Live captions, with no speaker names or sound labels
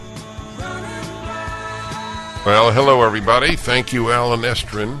Well, hello, everybody. Thank you, Alan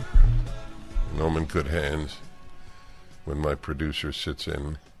Estrin. I know I'm in good hands when my producer sits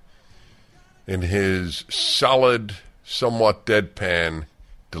in his solid, somewhat deadpan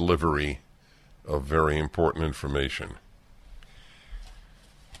delivery of very important information.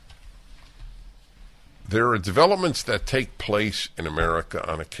 There are developments that take place in America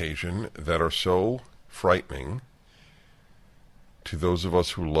on occasion that are so frightening to those of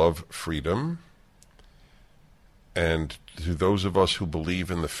us who love freedom and to those of us who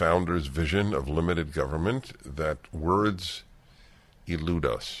believe in the founder's vision of limited government that words elude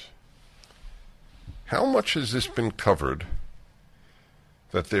us. How much has this been covered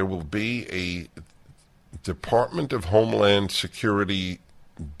that there will be a Department of Homeland Security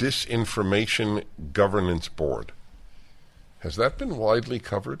Disinformation Governance Board? Has that been widely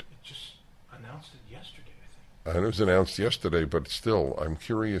covered? It just announced it yesterday, I think. It was announced yesterday, but still, I'm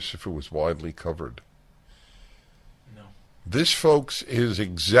curious if it was widely covered. No. This, folks, is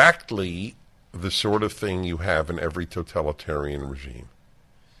exactly the sort of thing you have in every totalitarian regime.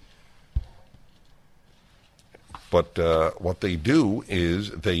 But what they do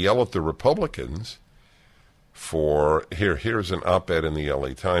is they yell at the Republicans for, here's an op-ed in the LA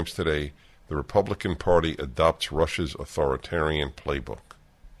Times today, the Republican Party adopts Russia's authoritarian playbook.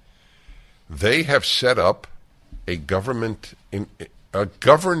 They have set up a government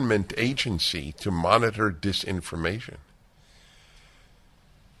agency to monitor disinformation.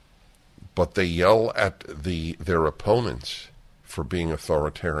 But they yell at their opponents for being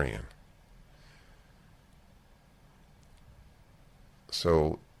authoritarian.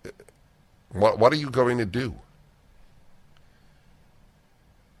 So, what are you going to do?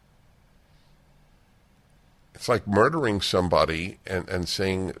 It's like murdering somebody and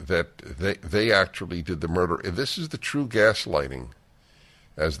saying that they actually did the murder. This is the true gaslighting,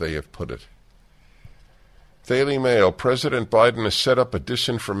 as they have put it. Daily Mail, President Biden has set up a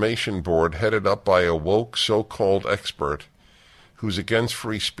disinformation board headed up by a woke so-called expert who's against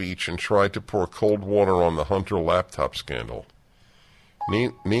free speech and tried to pour cold water on the Hunter laptop scandal.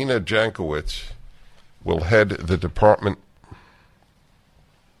 Nina Jankowicz will head the Department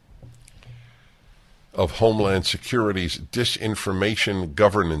of Homeland Security's Disinformation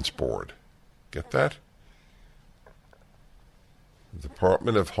Governance Board. Get that? The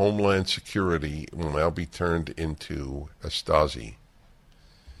Department of Homeland Security will now be turned into a Stasi.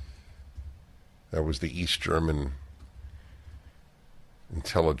 That was the East German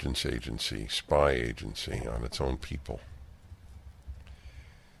intelligence agency, spy agency on its own people.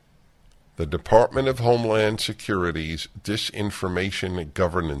 The Department of Homeland Security's Disinformation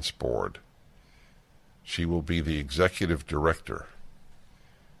Governance Board. She will be the executive director.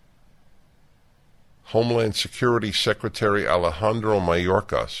 Homeland Security Secretary Alejandro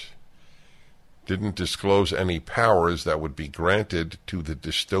Mayorkas didn't disclose any powers that would be granted to the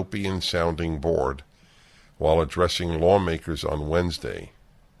dystopian-sounding board while addressing lawmakers on Wednesday.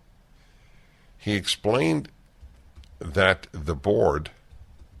 He explained that the board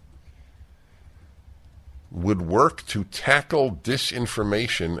would work to tackle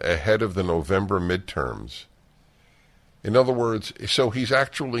disinformation ahead of the November midterms. In other words, so he's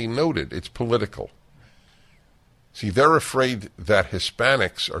actually noted it's political. See, they're afraid that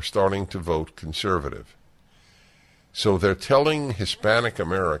Hispanics are starting to vote conservative. So they're telling Hispanic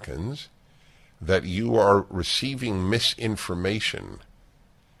Americans that you are receiving misinformation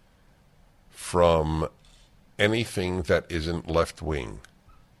from anything that isn't left-wing.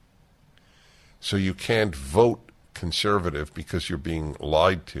 So you can't vote conservative because you're being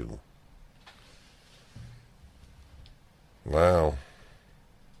lied to. Wow.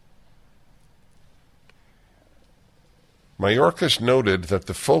 Mayorkas noted that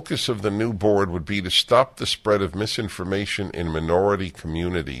the focus of the new board would be to stop the spread of misinformation in minority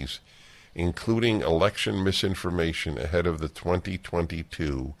communities, including election misinformation ahead of the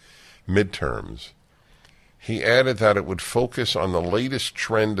 2022 midterms. He added that it would focus on the latest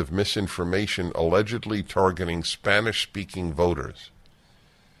trend of misinformation allegedly targeting Spanish-speaking voters.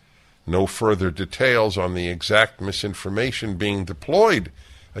 No further details on the exact misinformation being deployed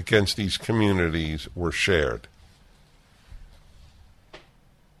against these communities were shared.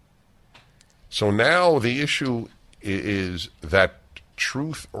 So now the issue is that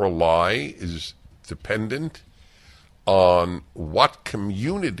truth or lie is dependent on what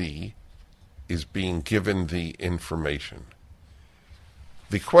community is being given the information.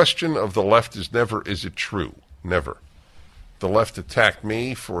 The question of the left is never, is it true? Never. The left attacked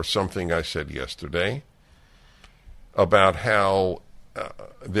me for something I said yesterday about how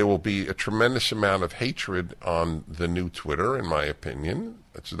there will be a tremendous amount of hatred on the new Twitter, in my opinion.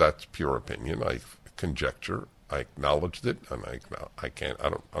 That's pure opinion. I conjecture. I acknowledged it, and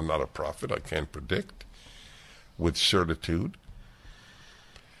I'm not a prophet. I can't predict with certitude.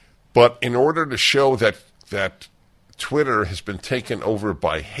 But in order to show that Twitter has been taken over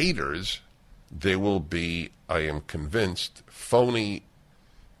by haters, there will be, I am convinced, phony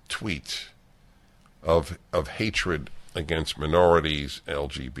tweets of hatred against minorities,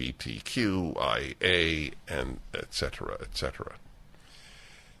 LGBTQ, IA, and et cetera, et cetera.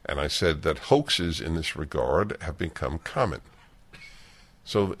 And I said that hoaxes in this regard have become common.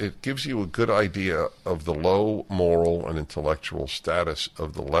 So it gives you a good idea of the low moral and intellectual status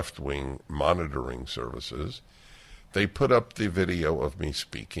of the left-wing monitoring services. They put up the video of me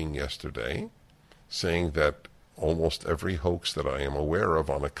speaking yesterday, saying that almost every hoax that I am aware of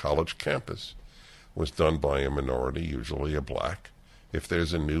on a college campus was done by a minority, usually a black. If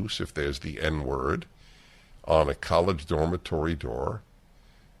there's a noose, if there's the N-word on a college dormitory door,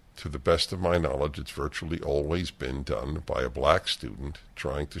 to the best of my knowledge, it's virtually always been done by a black student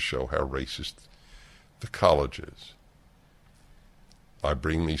trying to show how racist the college is. I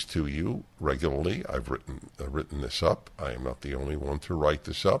bring these to you regularly. I've written this up. I am not the only one to write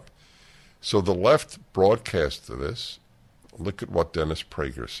this up. So the left broadcast to this, look at what Dennis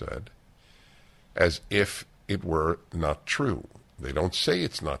Prager said, as if it were not true. They don't say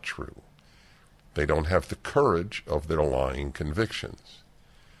it's not true. They don't have the courage of their lying convictions.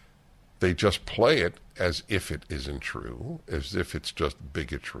 They just play it as if it isn't true, as if it's just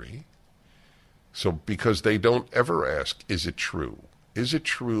bigotry. So because they don't ever ask, is it true? Is it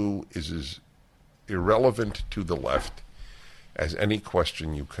true is as irrelevant to the left as any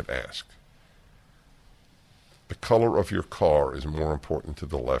question you could ask. The color of your car is more important to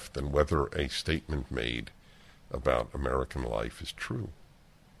the left than whether a statement made about American life is true.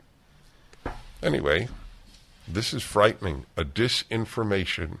 Anyway, this is frightening. A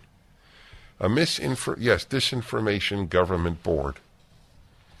disinformation government board.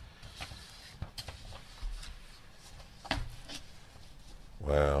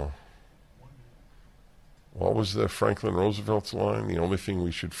 Wow. What was the Franklin Roosevelt's line? The only thing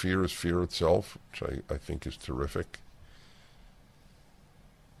we should fear is fear itself, which I think is terrific.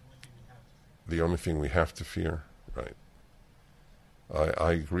 The only thing we have to fear, right.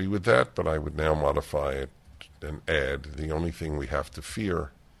 I agree with that, but I would now modify it and add the only thing we have to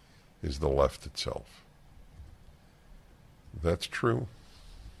fear is the left itself. That's true.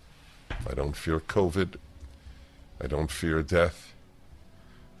 I don't fear COVID. I don't fear death.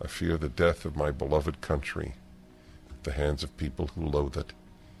 I fear the death of my beloved country at the hands of people who loathe it.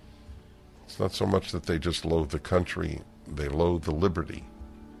 It's not so much that they just loathe the country, they loathe the liberty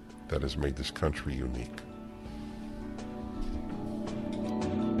that has made this country unique.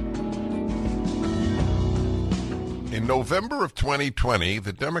 In November of 2020,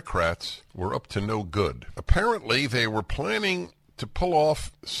 the Democrats were up to no good. Apparently, they were planning to pull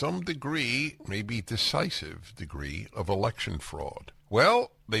off some degree, maybe decisive degree, of election fraud.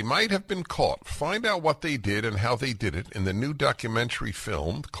 Well, they might have been caught. Find out what they did and how they did it in the new documentary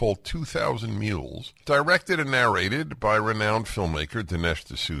film called 2,000 Mules, directed and narrated by renowned filmmaker Dinesh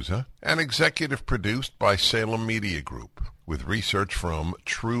D'Souza, and executive produced by Salem Media Group, with research from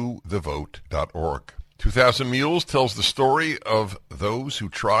truethevote.org. 2,000 Mules tells the story of those who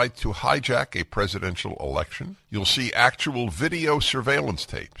tried to hijack a presidential election. You'll see actual video surveillance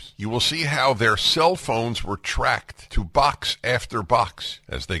tapes. You will see how their cell phones were tracked to box after box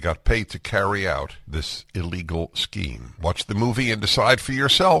as they got paid to carry out this illegal scheme. Watch the movie and decide for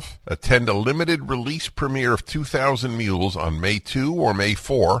yourself. Attend a limited release premiere of 2,000 Mules on May 2 or May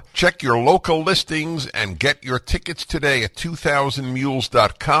 4. Check your local listings and get your tickets today at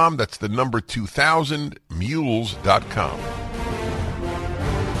 2000mules.com. That's the number 2000mules.com.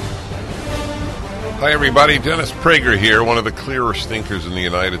 Hi, everybody. Dennis Prager here. One of the clearest thinkers in the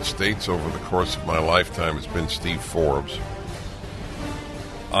United States over the course of my lifetime has been Steve Forbes.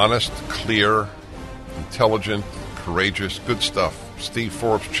 Honest, clear, intelligent, courageous, good stuff. Steve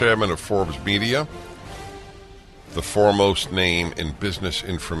Forbes, chairman of Forbes Media, the foremost name in business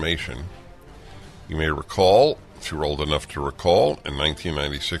information. You may recall, if you're old enough to recall, in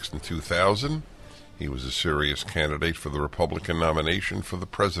 1996 and 2000, he was a serious candidate for the Republican nomination for the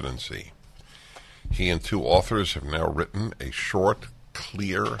presidency. He and two authors have now written a short,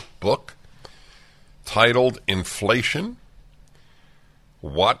 clear book titled Inflation: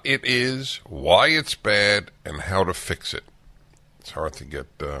 What It Is, Why It's Bad, and How to Fix It. It's hard to get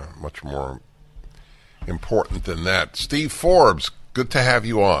much more important than that. Steve Forbes, good to have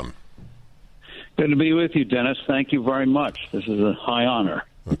you on. Good to be with you, Dennis. Thank you very much. This is a high honor.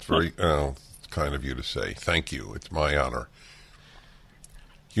 That's very kind of you to say. Thank you. It's my honor.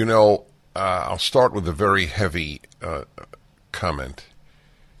 You know, I'll start with a very heavy comment.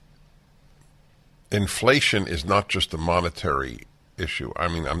 Inflation is not just a monetary issue. I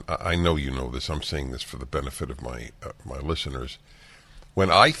mean, I know you know this. I'm saying this for the benefit of my listeners. When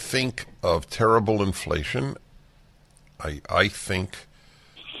I think of terrible inflation, I think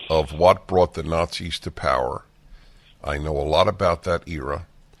of what brought the Nazis to power. I know a lot about that era,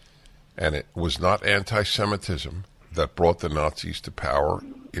 and it was not anti-Semitism that brought the Nazis to power.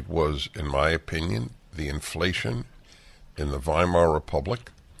 It was, in my opinion, the inflation in the Weimar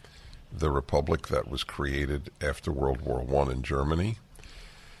Republic, the republic that was created after World War I in Germany.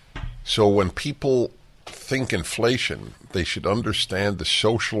 So when people think inflation, they should understand the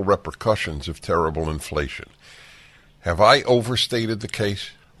social repercussions of terrible inflation. Have I overstated the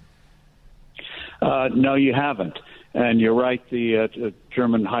case? No, you haven't. And you're right, the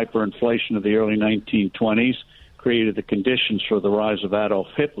German hyperinflation of the early 1920s created the conditions for the rise of Adolf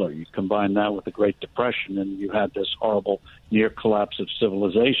Hitler. You combine that with the Great Depression, and you had this horrible near collapse of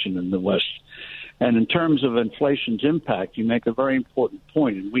civilization in the West. And in terms of inflation's impact, you make a very important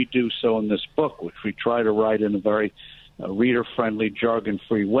point, and we do so in this book, which we try to write in a very reader-friendly,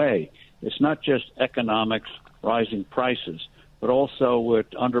 jargon-free way. It's not just economics, rising prices, but also it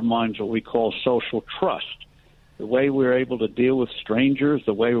undermines what we call social trust. The way we're able to deal with strangers,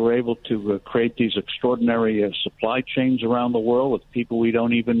 the way we're able to create these extraordinary supply chains around the world with people we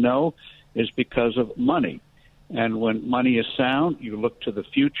don't even know is because of money. And when money is sound, you look to the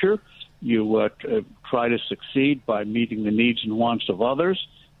future. You try to succeed by meeting the needs and wants of others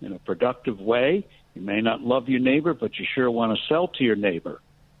in a productive way. You may not love your neighbor, but you sure want to sell to your neighbor.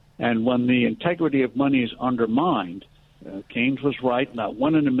 And when the integrity of money is undermined, Keynes was right, not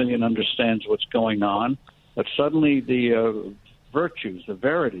one in a million understands what's going on, but suddenly the virtues, the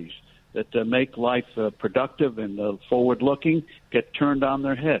verities that make life productive and forward-looking get turned on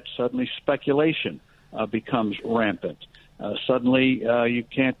their head. Suddenly speculation becomes rampant. Suddenly you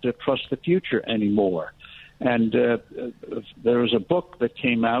can't trust the future anymore. And there was a book that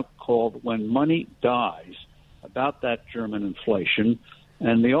came out called When Money Dies about that German inflation,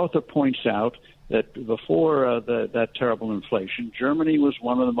 and the author points out that before that terrible inflation, Germany was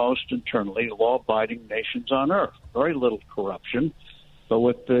one of the most internally law-abiding nations on earth. Very little corruption. But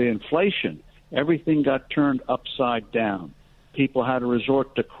with the inflation, everything got turned upside down. People had to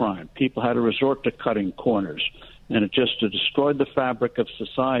resort to crime. People had to resort to cutting corners. And it just destroyed the fabric of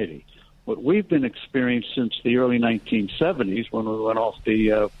society. What we've been experiencing since the early 1970s, when we went off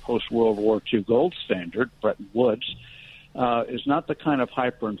the post-World War II gold standard, Bretton Woods, is not the kind of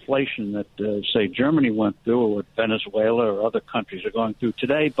hyperinflation that, say, Germany went through or what Venezuela or other countries are going through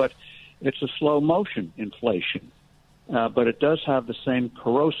today, but it's a slow-motion inflation. But it does have the same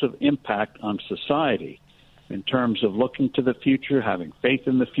corrosive impact on society in terms of looking to the future, having faith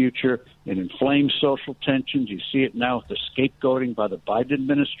in the future. It inflames social tensions. You see it now with the scapegoating by the Biden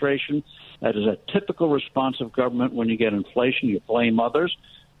administration. That is a typical response of government when you get inflation. You blame others.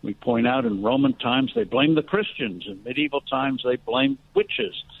 We point out in Roman times they blamed the Christians. In medieval times they blamed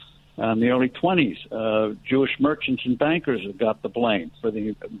witches. In the early 20s, Jewish merchants and bankers have got the blame for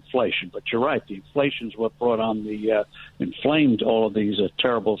the inflation. But you're right, the inflation is what brought on the inflamed all of these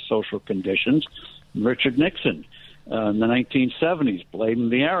terrible social conditions. Richard Nixon in the 1970s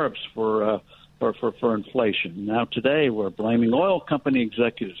blamed the Arabs for inflation. Now today we're blaming oil company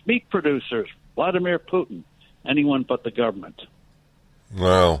executives, meat producers, Vladimir Putin, anyone but the government.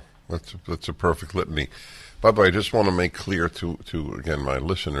 Well, that's a perfect litany. By the way, I just want to make clear to again my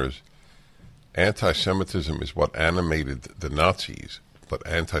listeners, anti-Semitism is what animated the Nazis, but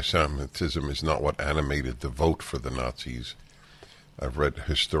anti-Semitism is not what animated the vote for the Nazis. I've read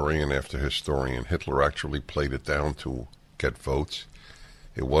historian after historian. Hitler actually played it down to get votes.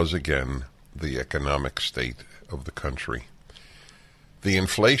 It was, again, the economic state of the country. The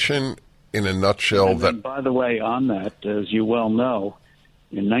inflation, in a nutshell... And by the way, on that, as you well know,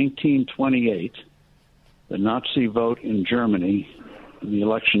 in 1928, the Nazi vote in Germany, in the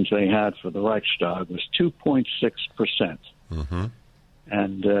elections they had for the Reichstag, was 2.6%. Mm-hmm.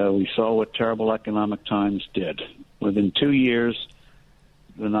 And we saw what terrible economic times did. Within 2 years,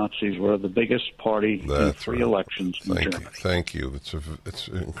 the Nazis were the biggest party in three elections in Germany. Thank you. It's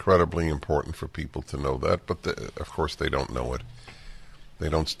incredibly important for people to know that, but of course they don't know it. They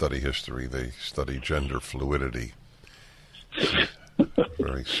don't study history. They study gender fluidity.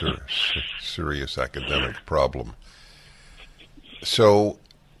 Very serious academic problem. So,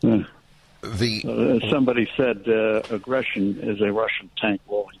 somebody said aggression is a Russian tank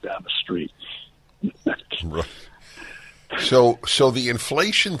rolling down the street. Right. So the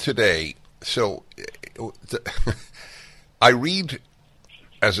inflation today. I read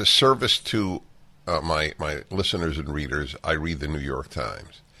as a service to my listeners and readers, I read the New York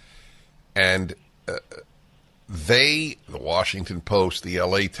Times. And the Washington Post, the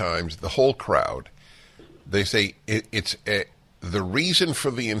LA Times, the whole crowd, they say the reason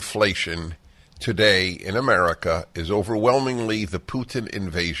for the inflation today in America is overwhelmingly the Putin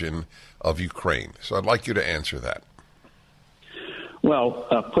invasion of Ukraine. So I'd like you to answer that. Well,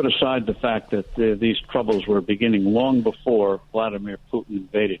 put aside the fact that these troubles were beginning long before Vladimir Putin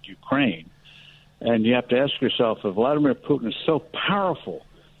invaded Ukraine. And you have to ask yourself, if Vladimir Putin is so powerful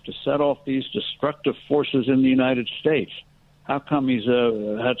to set off these destructive forces in the United States, how come he's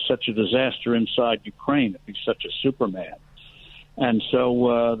had such a disaster inside Ukraine if he's such a Superman? And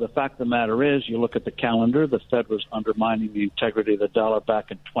so the fact of the matter is, you look at the calendar, the Fed was undermining the integrity of the dollar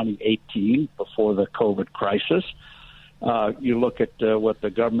back in 2018 before the COVID crisis. You look at what the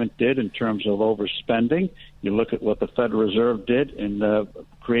government did in terms of overspending. You look at what the Federal Reserve did in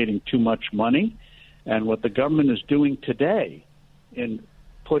creating too much money. And what the government is doing today in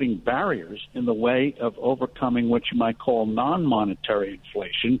putting barriers in the way of overcoming what you might call non-monetary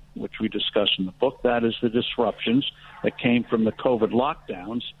inflation, which we discuss in the book. That is the disruptions that came from the COVID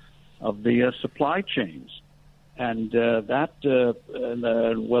lockdowns of the supply chains. And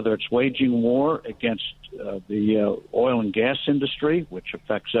whether it's waging war against the oil and gas industry, which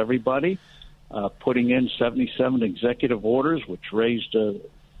affects everybody, putting in 77 executive orders, which raised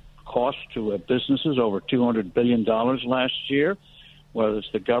costs to businesses over $200 billion last year, whether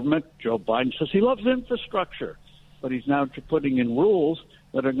it's the government. Joe Biden says he loves infrastructure, but he's now putting in rules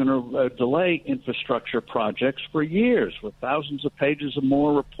that are going to delay infrastructure projects for years with thousands of pages of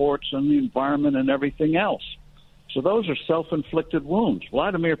more reports on the environment and everything else. So those are self-inflicted wounds.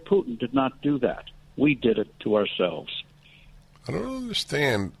 Vladimir Putin did not do that. We did it to ourselves. I don't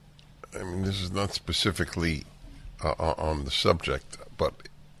understand. I mean, this is not specifically on the subject, but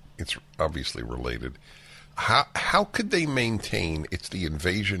it's obviously related. How could they maintain it's the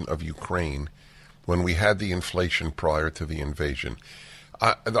invasion of Ukraine when we had the inflation prior to the invasion?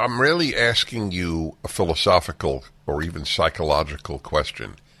 I'm really asking you a philosophical or even psychological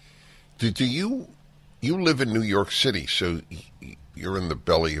question. Do you live in New York City, so you're in the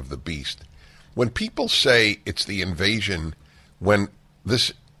belly of the beast. When people say it's the invasion when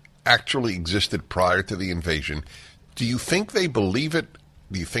this actually existed prior to the invasion, do you think they believe it?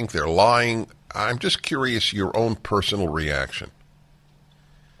 Do you think they're lying? I'm just curious your own personal reaction.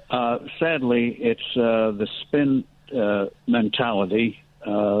 Sadly, it's the spin mentality.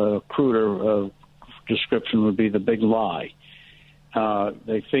 Cruder description would be the big lie.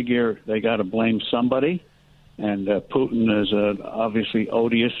 They figure they got to blame somebody, and Putin is an obviously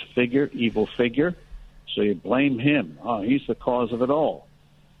odious figure, evil figure, so you blame him. Oh, he's the cause of it all.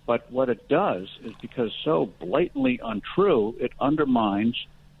 But what it does is, because so blatantly untrue, it undermines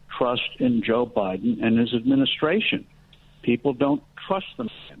trust in Joe Biden and his administration. People don't trust them.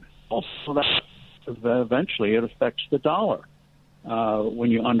 Also, that eventually it affects the dollar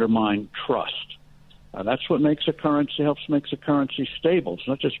when you undermine trust. That's what makes a currency, helps makes a currency stable. It's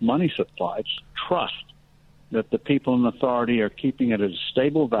not just money supply, it's trust that the people in authority are keeping it at a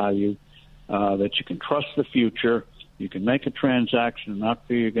stable value, that you can trust the future, you can make a transaction and not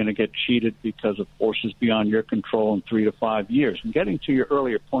feel you're going to get cheated because of forces beyond your control in 3 to 5 years. And getting to your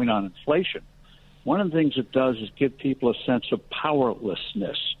earlier point on inflation, one of the things it does is give people a sense of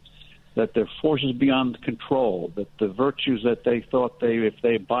powerlessness, that there are forces beyond control, that the virtues that they thought if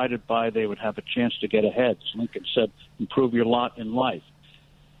they abided by, they would have a chance to get ahead. As Lincoln said, improve your lot in life.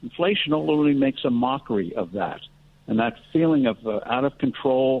 Inflation only makes a mockery of that. And that feeling of out of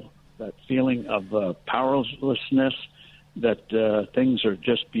control, that feeling of powerlessness, that things are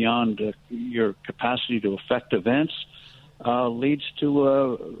just beyond your capacity to affect events, leads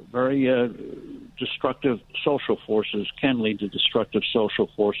to very destructive social forces, can lead to destructive social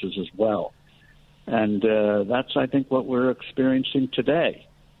forces as well. And that's, I think, what we're experiencing today.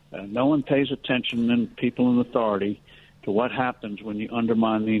 No one pays attention, and people in authority, to what happens when you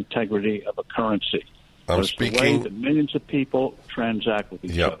undermine the integrity of a currency. I'm speaking. The way that millions of people transact with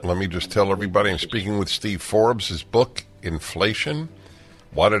each other. Let me just tell everybody, I'm speaking with Steve Forbes. His book, Inflation,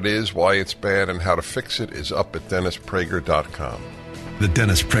 What It Is, Why It's Bad, and How to Fix It, is up at DennisPrager.com. The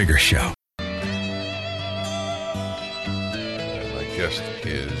Dennis Prager Show. And my guest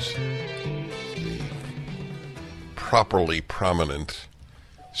is the properly prominent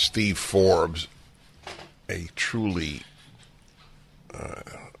Steve Forbes, a truly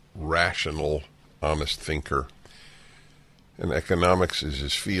rational, honest thinker. And economics is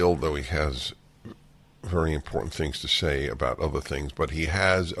his field, though he has very important things to say about other things. But he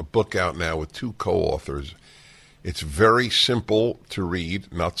has a book out now with 2 co-authors, It's very simple to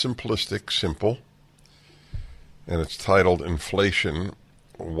read, not simplistic, simple. And it's titled Inflation,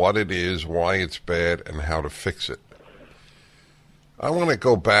 What It Is, Why It's Bad, and How to Fix It. I want to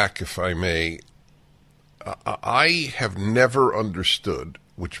go back, if I may. I have never understood,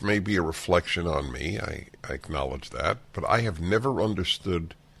 which may be a reflection on me, I acknowledge that, but I have never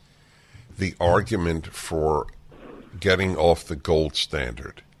understood the argument for getting off the gold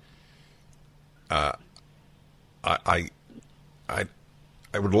standard. I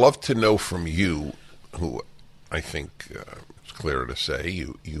would love to know from you, who I think it's clear to say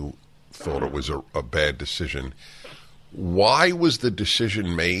you thought it was a bad decision. Why was the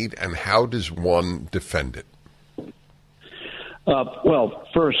decision made, and how does one defend it? Well,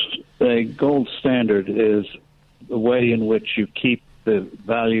 first, the gold standard is the way in which you keep the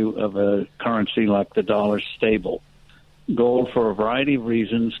value of a currency like the dollar stable. Gold, for a variety of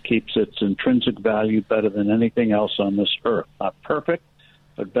reasons, keeps its intrinsic value better than anything else on this earth. Not perfect,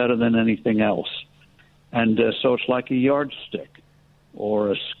 but better than anything else. And so it's like a yardstick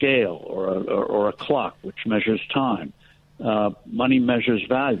or a scale or a clock, which measures time. Money measures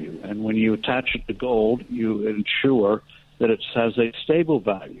value. And when you attach it to gold, you ensure that it has a stable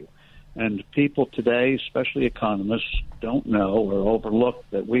value. And people today, especially economists, don't know or overlook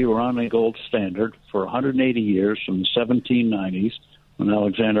that we were on a gold standard for 180 years, from the 1790s, when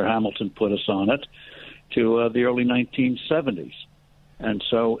Alexander Hamilton put us on it, to the early 1970s. And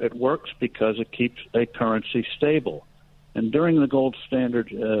so it works because it keeps a currency stable. And during the gold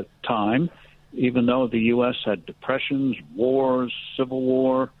standard time, even though the U.S. had depressions, wars, civil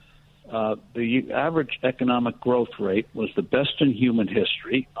war, the average economic growth rate was the best in human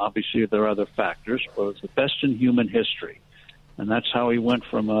history. Obviously, there are other factors, but it was the best in human history. And that's how we went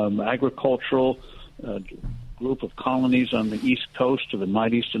from an agricultural group of colonies on the East Coast to the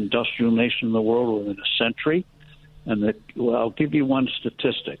mightiest industrial nation in the world within a century. And I'll give you one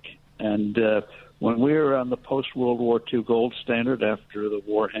statistic. And when we were on the post-World War II gold standard after the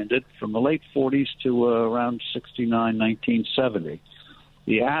war ended, from the late 40s to around 69, 1970,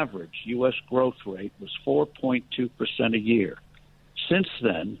 the average U.S. growth rate was 4.2% a year. Since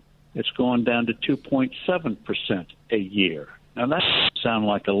then, it's gone down to 2.7% a year. Now, that doesn't sound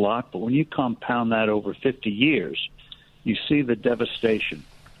like a lot, but when you compound that over 50 years, you see the devastation.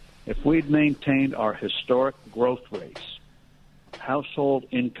 If we'd maintained our historic growth rates, household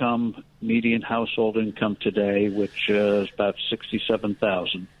income, median household income today, which is about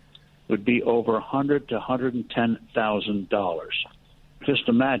 $67,000, would be over $100,000 to $110,000. Just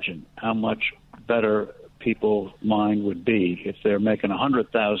imagine how much better people's mind would be if they're making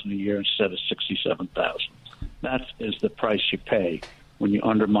 $100,000 a year instead of $67,000. That is the price you pay when you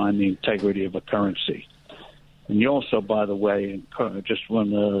undermine the integrity of a currency. And you also, by the way, just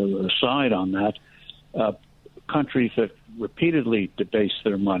one aside on that, countries that repeatedly debase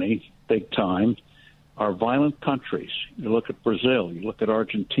their money, big time, are violent countries. You look at Brazil, you look at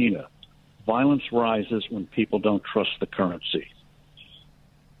Argentina. Violence rises when people don't trust the currency.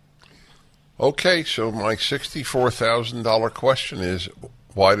 Okay, so my $64,000 question is,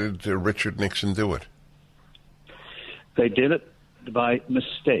 why did Richard Nixon do it? They did it by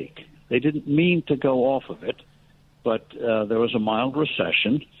mistake. They didn't mean to go off of it, but there was a mild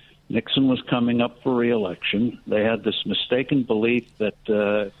recession. Nixon was coming up for re-election. They had this mistaken belief that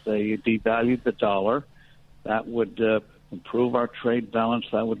if they devalued the dollar, that would improve our trade balance,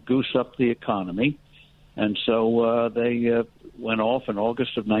 that would goose up the economy. And so they went off in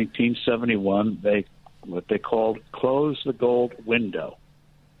August of 1971. What they called close the gold window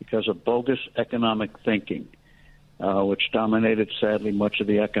because of bogus economic thinking, which dominated, sadly, much of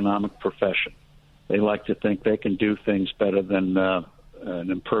the economic profession. They like to think they can do things better than an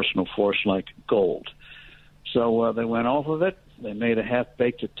impersonal force like gold. So they went off of it. They made a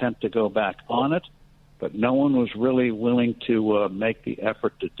half-baked attempt to go back on it, but no one was really willing to make the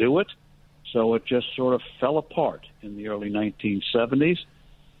effort to do it. So it just sort of fell apart in the early 1970s.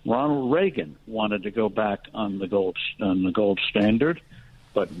 Ronald Reagan wanted to go back on the gold standard,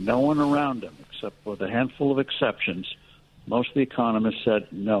 but no one around him, except for the handful of exceptions, most of the economists said,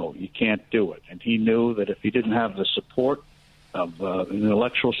 no, you can't do it. And he knew that if he didn't have the support of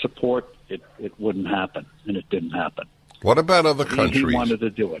intellectual support, it wouldn't happen, and it didn't happen. What about other countries? He wanted to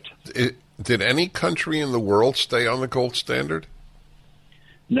do it. Did any country in the world stay on the gold standard?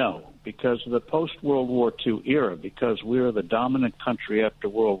 No, because of the post-World War II era, because we were the dominant country after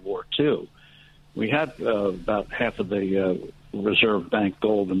World War II. We had about half of the Reserve Bank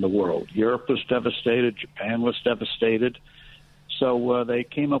gold in the world. Europe was devastated. Japan was devastated. So they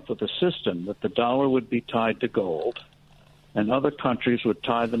came up with a system that the dollar would be tied to gold, and other countries would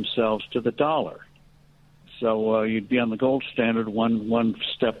tie themselves to the dollar. So you'd be on the gold standard one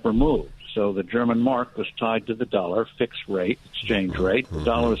step removed. So the German mark was tied to the dollar, fixed rate, exchange rate. The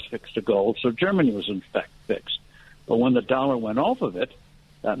dollar was fixed to gold, so Germany was in fact fixed. But when the dollar went off of it,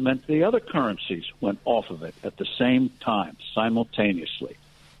 that meant the other currencies went off of it at the same time, simultaneously.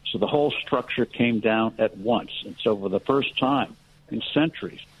 So the whole structure came down at once. And so for the first time in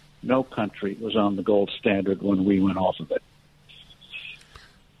centuries, no country was on the gold standard when we went off of it.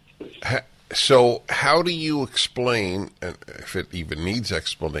 So how do you explain, if it even needs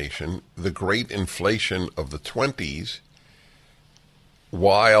explanation, the great inflation of the 20s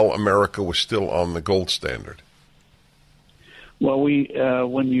while America was still on the gold standard? Well,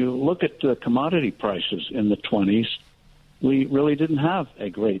 when you look at the commodity prices in the 20s, we really didn't have a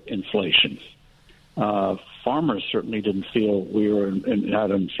great inflation. Farmers certainly didn't feel we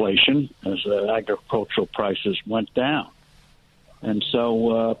had inflation as agricultural prices went down. And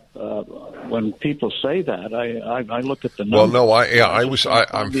so when people say that, I look at the numbers. Well,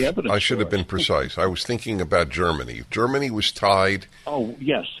 no, I should have been precise. I was thinking about Germany. Germany was tied. Oh,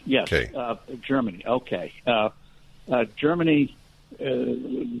 yes. Okay. Germany, okay. Germany,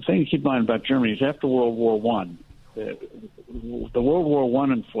 the thing to keep in mind about Germany is after World War I, the World War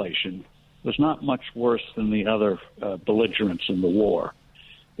I inflation was not much worse than the other belligerents in the war.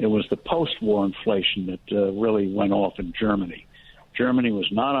 It was the post-war inflation that really went off in Germany. Germany was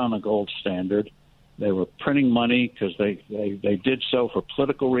not on a gold standard. They were printing money because they did so for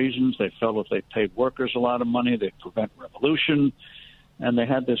political reasons. They felt if they paid workers a lot of money, they'd prevent revolution. And they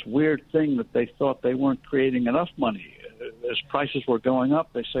had this weird thing that they thought they weren't creating enough money. As prices were going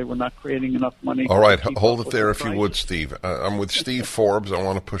up, they say we're not creating enough money. All right, hold it there if you would, Steve. I'm with Steve Forbes. I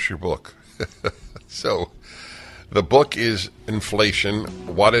want to push your book. So the book is Inflation,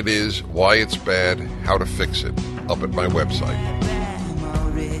 what it is, why it's bad, how to fix it, up at my website.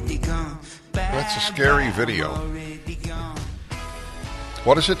 That's a scary video.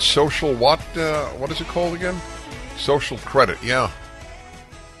 What is it? Social what? What is it called again? Social credit, yeah.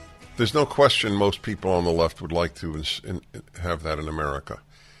 There's no question most people on the left would like to have that in America.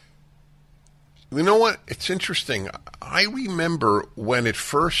 You know what? It's interesting. I remember when it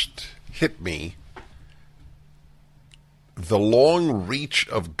first hit me, the long reach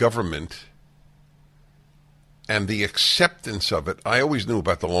of government and the acceptance of it. I always knew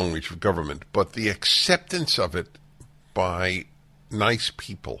about the long reach of government, but the acceptance of it by nice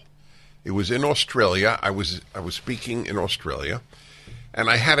people. It was in Australia. I was speaking in Australia, and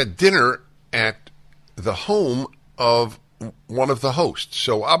I had a dinner at the home of one of the hosts.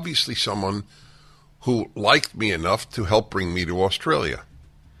 So obviously someone who liked me enough to help bring me to Australia.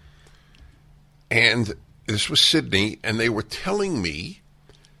 And this was Sydney, and they were telling me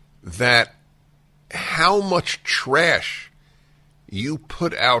that how much trash you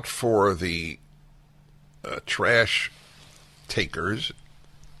put out for the trash takers,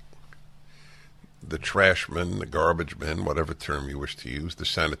 the trashmen, the garbage men, whatever term you wish to use, the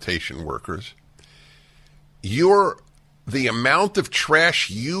sanitation workers. The amount of trash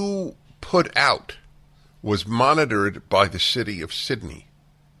you put out was monitored by the city of Sydney.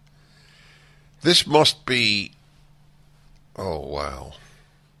 This must be, oh, wow.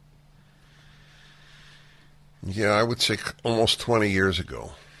 Yeah, I would say almost 20 years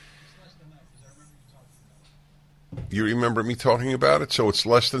ago. You remember me talking about it? So it's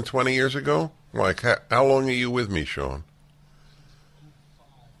less than 20 years ago? Like, how long are you with me, Sean?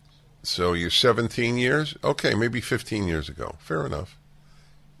 So you're 17 years? Okay, maybe 15 years ago. Fair enough.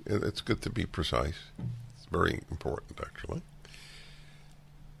 It's good to be precise. It's very important, actually.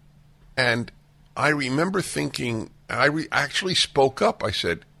 And I remember thinking, I actually spoke up. I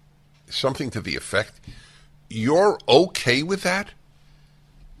said something to the effect, you're okay with that?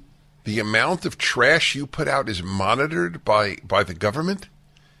 The amount of trash you put out is monitored by the government?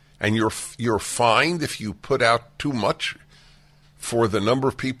 And you're fined if you put out too much for the number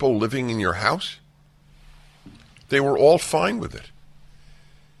of people living in your house? They were all fine with it.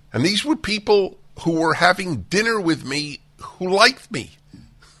 And these were people who were having dinner with me who liked me.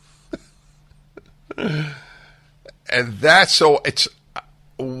 And it's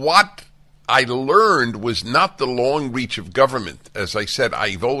what I learned was not the long reach of government. As I said,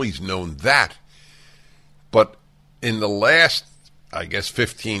 I've always known that. But in the last,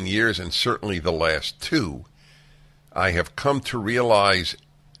 15 years, and certainly the last 2, I have come to realize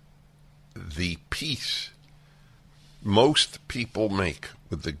the peace most people make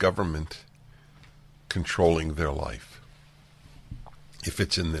with the government controlling their life. If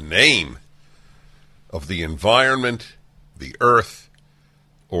it's in the name of the environment, the earth,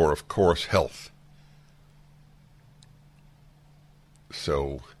 or, of course, health.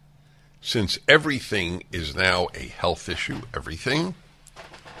 So since everything is now a health issue, everything,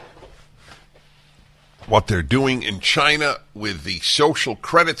 what they're doing in China with the social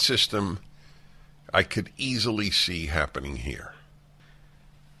credit system, I could easily see happening here.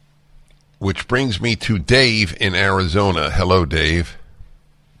 Which brings me to Dave in Arizona. Hello, Dave.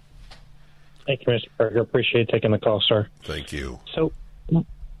 Thank you, Mr. Prager. Appreciate taking the call, sir. Thank you. So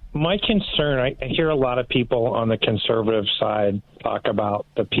my concern, I hear a lot of people on the conservative side talk about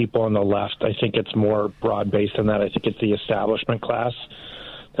the people on the left. I think it's more broad-based than that. I think it's the establishment class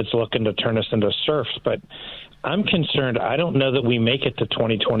that's looking to turn us into serfs. But I'm concerned. I don't know that we make it to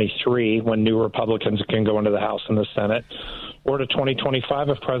 2023 when new Republicans can go into the House and the Senate, or to 2025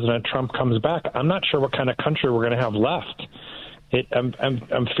 if President Trump comes back. I'm not sure what kind of country we're going to have left.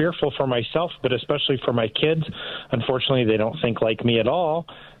 I'm fearful for myself, but especially for my kids. Unfortunately, they don't think like me at all.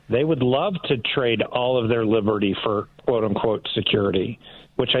 They would love to trade all of their liberty for quote-unquote security,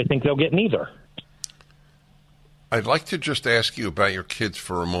 which I think they'll get neither. I'd like to just ask you about your kids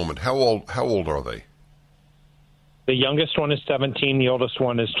for a moment. How old are they? The youngest one is 17. The oldest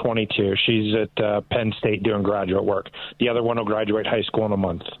one is 22. She's at Penn State doing graduate work. The other one will graduate high school in a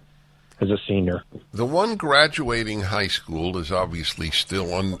month as a senior. The one graduating high school is obviously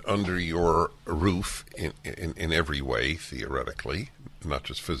still under your roof in every way, theoretically, not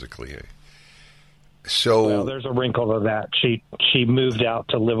just physically. So, well, there's a wrinkle to that. She moved out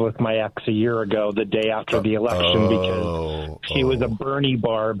to live with my ex a year ago, the day after the election, because she was a Bernie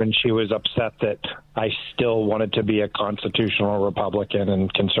barb, and she was upset that I still wanted to be a constitutional Republican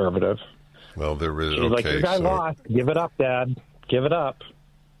and conservative. Well, there is. She's like, your guy lost. Give it up, Dad. Give it up.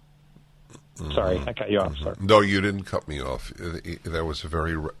 Mm-hmm. Sorry, I cut you off. Sorry. No, you didn't cut me off. That was a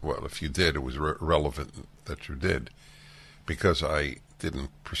very well. If you did, it was relevant that you did, because I didn't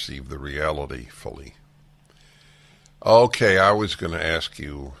perceive the reality fully. Okay, I was going to ask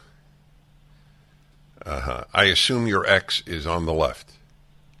you, I assume your ex is on the left.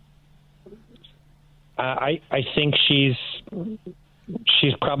 I think she's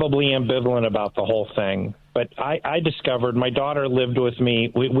probably ambivalent about the whole thing. But I discovered my daughter lived with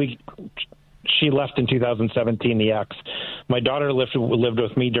me. She left in 2017, the ex. My daughter lived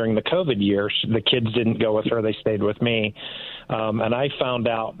with me during the COVID year. The kids didn't go with her. They stayed with me. And I found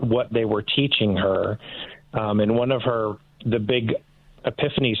out what they were teaching her. And one of the big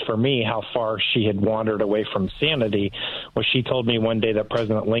epiphanies for me, how far she had wandered away from sanity, was she told me one day that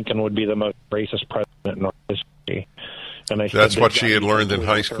President Lincoln would be the most racist president in our history. And I That's said, what she had learned in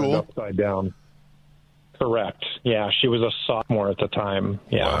high school? Upside down. Correct. Yeah, she was a sophomore at the time.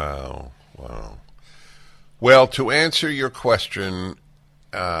 Yeah. Wow. Well, to answer your question,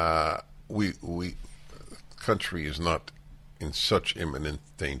 we country is not in such imminent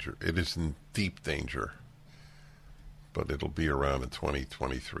danger. It is in deep danger, but it'll be around in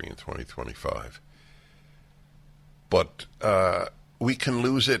 2023 and 2025. But we can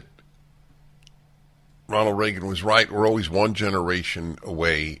lose it. Ronald Reagan was right. We're always one generation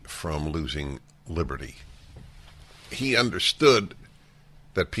away from losing liberty. He understood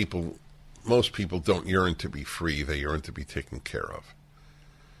that most people don't yearn to be free. They yearn to be taken care of.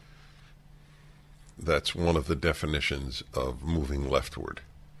 That's one of the definitions of moving leftward.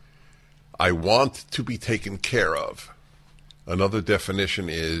 I want to be taken care of. Another definition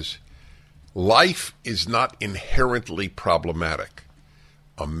is life is not inherently problematic.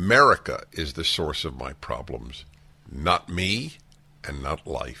 America is the source of my problems, not me and not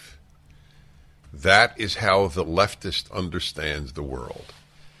life. That is how the leftist understands the world.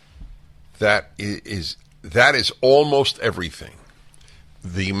 That is almost everything.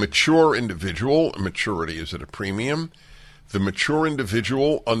 The mature individual, maturity is at a premium. The mature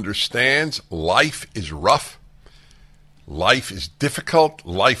individual understands life is rough, life is difficult,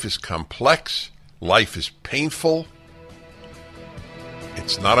 life is complex, life is painful.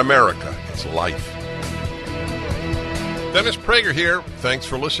 It's not America, it's life. Dennis Prager here. Thanks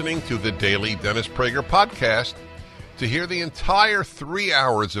for listening to the Daily Dennis Prager Podcast. To hear the entire 3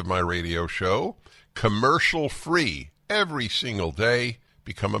 hours of my radio show, commercial-free, every single day,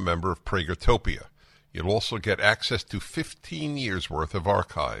 become a member of Pragertopia. You'll also get access to 15 years' worth of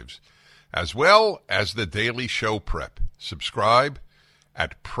archives, as well as the daily show prep. Subscribe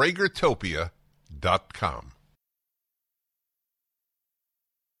at pragertopia.com.